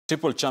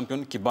Triple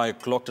champion Kibai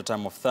clocked a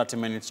time of 30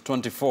 minutes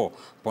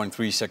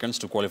 24.3 seconds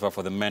to qualify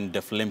for the Men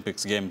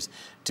Deaflympics Games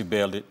to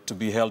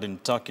be held in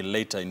Turkey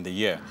later in the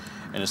year.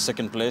 In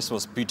second place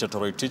was Peter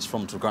Toroitich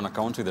from Turkana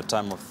County with a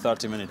time of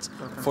 30 minutes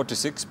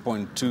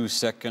 46.2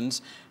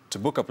 seconds to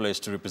book a place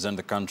to represent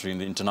the country in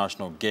the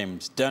international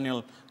games.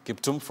 Daniel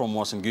Kiptum from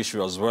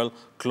Wasingishu as well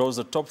closed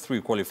the top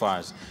three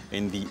qualifiers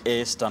in the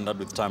A standard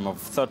with time of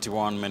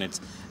 31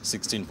 minutes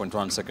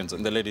 16.1 seconds.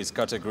 In the ladies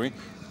category,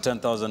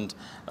 10,000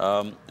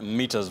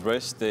 meters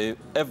race, the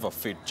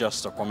ever-fit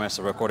Justa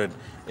Comesa recorded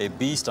a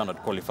B standard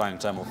qualifying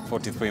time of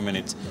 43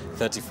 minutes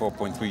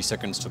 34.3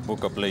 seconds to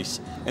book a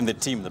place in the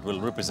team that will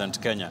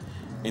represent Kenya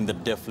in the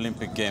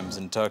Deaflympic Games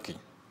in Turkey.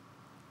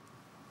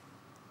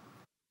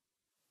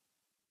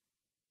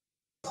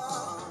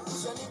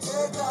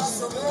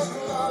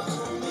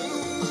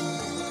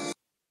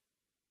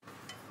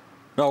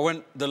 Now,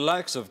 when the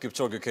likes of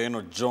Kipchoge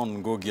Keino,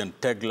 John Ngugi and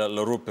Tegla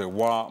Lorupe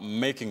were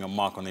making a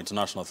mark on the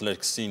international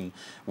athletics scene,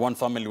 one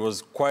family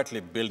was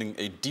quietly building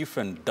a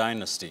different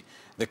dynasty.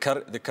 The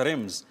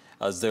Karims,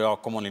 as they are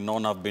commonly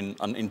known, have been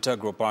an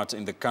integral part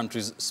in the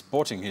country's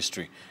sporting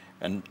history.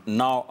 And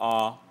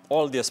now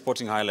all their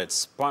sporting highlights,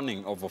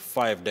 spanning over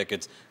 5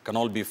 decades, can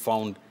all be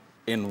found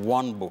in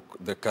one book,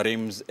 The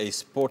Karims, A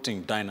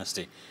Sporting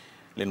Dynasty.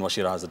 Lynn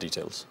Washira has the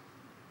details.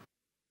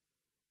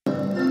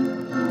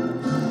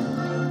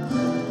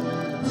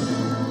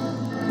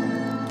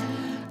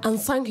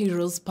 Unsung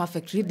Heroes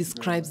perfectly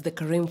describes the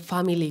Karim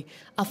family,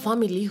 a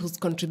family whose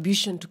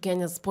contribution to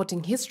Kenya's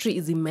sporting history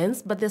is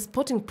immense, but their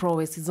sporting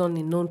prowess is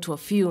only known to a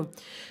few.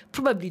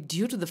 Probably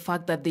due to the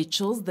fact that they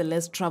chose the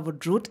less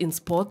traveled route in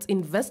sports,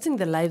 investing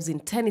their lives in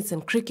tennis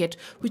and cricket,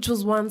 which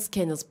was once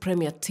Kenya's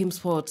premier team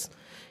sport.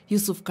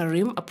 Yusuf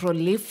Karim, a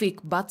prolific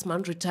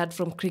batsman, retired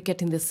from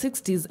cricket in the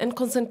 60s and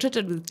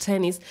concentrated with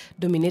tennis,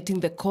 dominating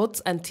the courts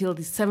until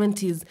the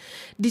 70s.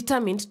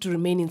 Determined to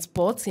remain in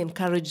sports, he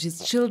encouraged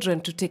his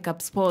children to take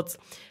up sports.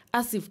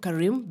 Asif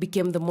Karim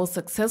became the most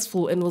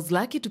successful and was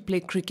lucky to play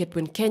cricket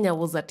when Kenya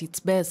was at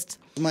its best.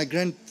 My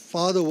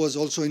grandfather was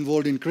also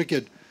involved in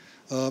cricket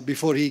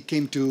before he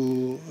came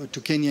to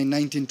Kenya in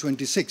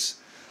 1926.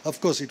 Of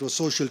course, it was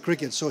social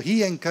cricket, so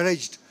he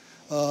encouraged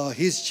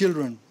his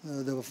children,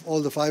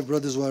 all the 5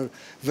 brothers were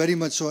very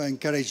much so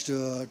encouraged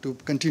to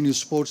continue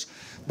sports.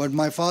 But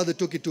my father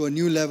took it to a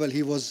new level.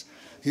 He was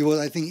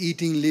I think,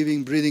 eating,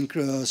 living, breathing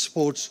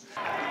sports.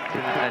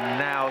 And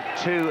now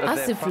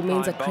Asif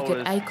remains a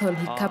cricket icon.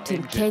 He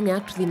captained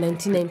Kenya to the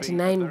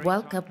 1999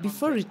 World Cup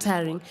before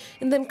retiring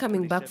and then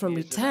coming back from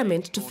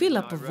retirement to fill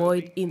up a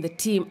void in the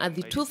team at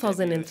the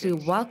 2003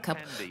 World Cup,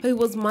 where he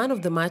was man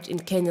of the match in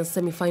Kenya's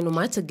semi-final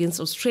match against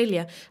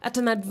Australia at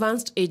an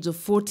advanced age of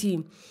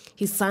 40.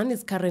 His son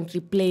is currently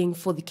playing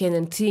for the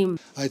Kenyan team.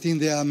 I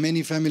think there are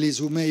many families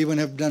who may even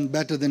have done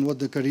better than what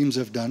the Karims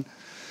have done.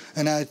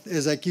 And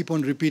as I keep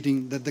on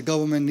repeating, that the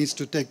government needs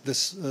to take the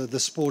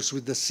sports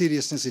with the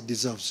seriousness it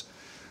deserves.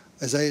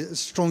 As I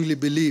strongly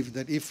believe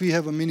that if we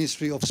have a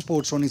Ministry of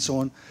Sports on its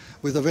own,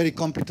 with a very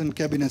competent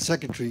cabinet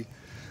secretary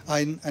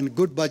and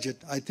good budget,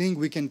 I think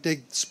we can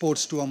take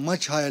sports to a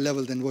much higher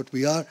level than what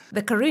we are.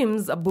 The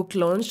Karims, a book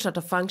launched at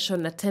a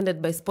function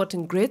attended by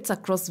sporting greats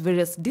across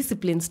various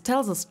disciplines,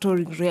 tells a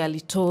story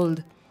rarely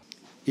told.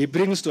 He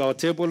brings to our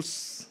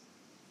tables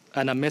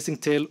an amazing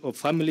tale of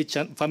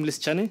family's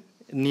journey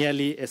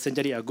nearly a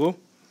century ago,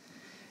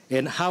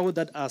 and how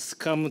that has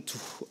come to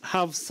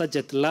have such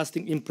a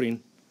lasting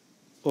imprint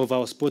of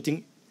our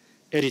sporting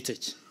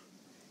heritage.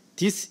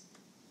 This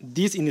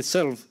in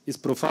itself is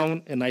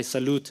profound, and I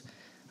salute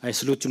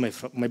to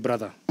my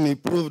brother. He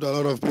proved a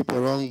lot of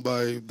people wrong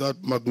by that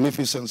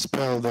magnificent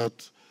spell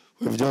that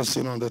we've just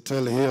seen on the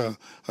telly here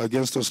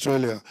against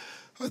Australia.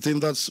 I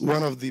think that's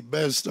one of the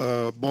best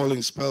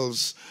bowling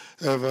spells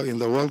ever in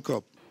the World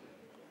Cup.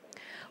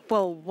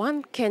 Well,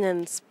 one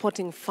Kenyan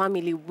sporting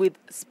family with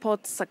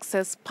sports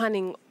success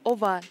spanning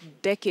over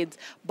decades,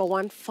 but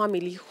one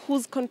family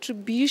whose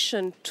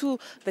contribution to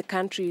the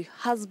country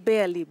has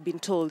barely been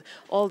told.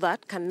 All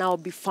that can now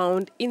be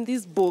found in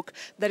this book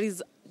that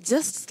is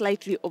just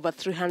slightly over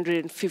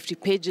 350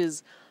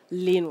 pages.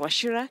 Lynn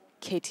Washira,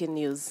 KTN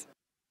News.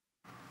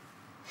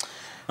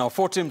 Now,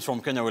 4 teams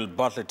from Kenya will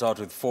battle it out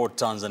with 4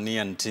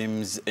 Tanzanian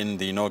teams in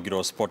the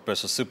inaugural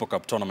SportPesa Super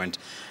Cup tournament,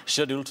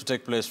 scheduled to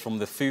take place from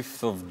the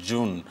 5th of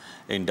June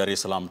in Dar es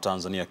Salaam,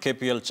 Tanzania.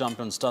 KPL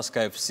champions Tusker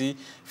FC,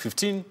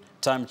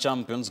 15-time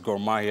champions Gor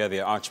Mahia,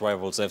 their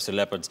arch-rivals FC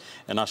Leopards,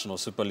 and National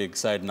Super League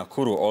side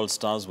Nakuru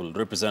All-Stars will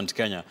represent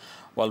Kenya,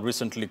 while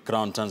recently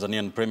crowned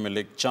Tanzanian Premier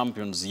League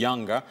champions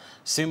Yanga,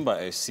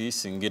 Simba SC,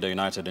 Singida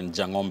United and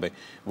Jangombe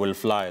will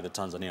fly the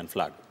Tanzanian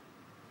flag.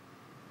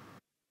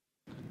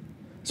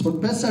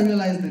 SportPesa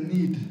realized the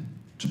need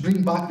to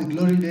bring back the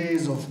glory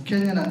days of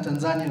Kenyan and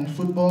Tanzanian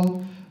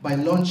football by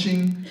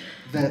launching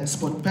the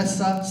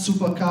SportPesa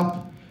Super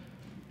Cup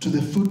to the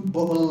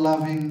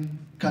football-loving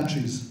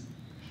countries.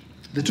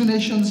 The 2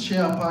 nations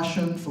share a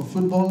passion for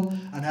football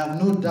and have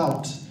no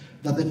doubt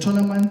that the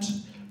tournament,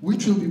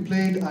 which will be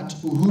played at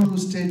Uhuru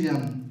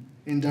Stadium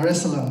in Dar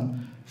es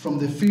Salaam from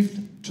the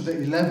 5th to the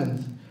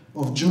 11th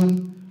of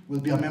June, will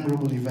be a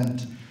memorable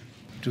event.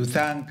 To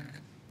thank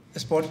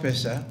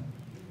SportPesa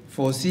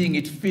for seeing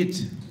it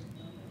fit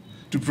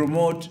to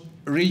promote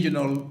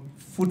regional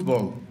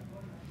football.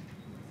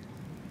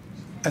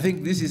 I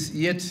think this is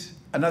yet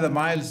another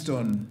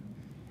milestone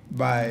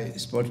by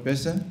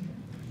SportPesa,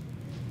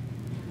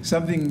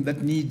 something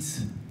that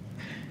needs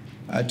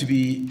to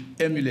be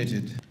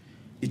emulated.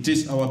 It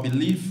is our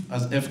belief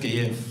as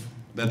FKF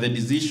that the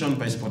decision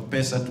by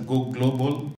SportPesa to go global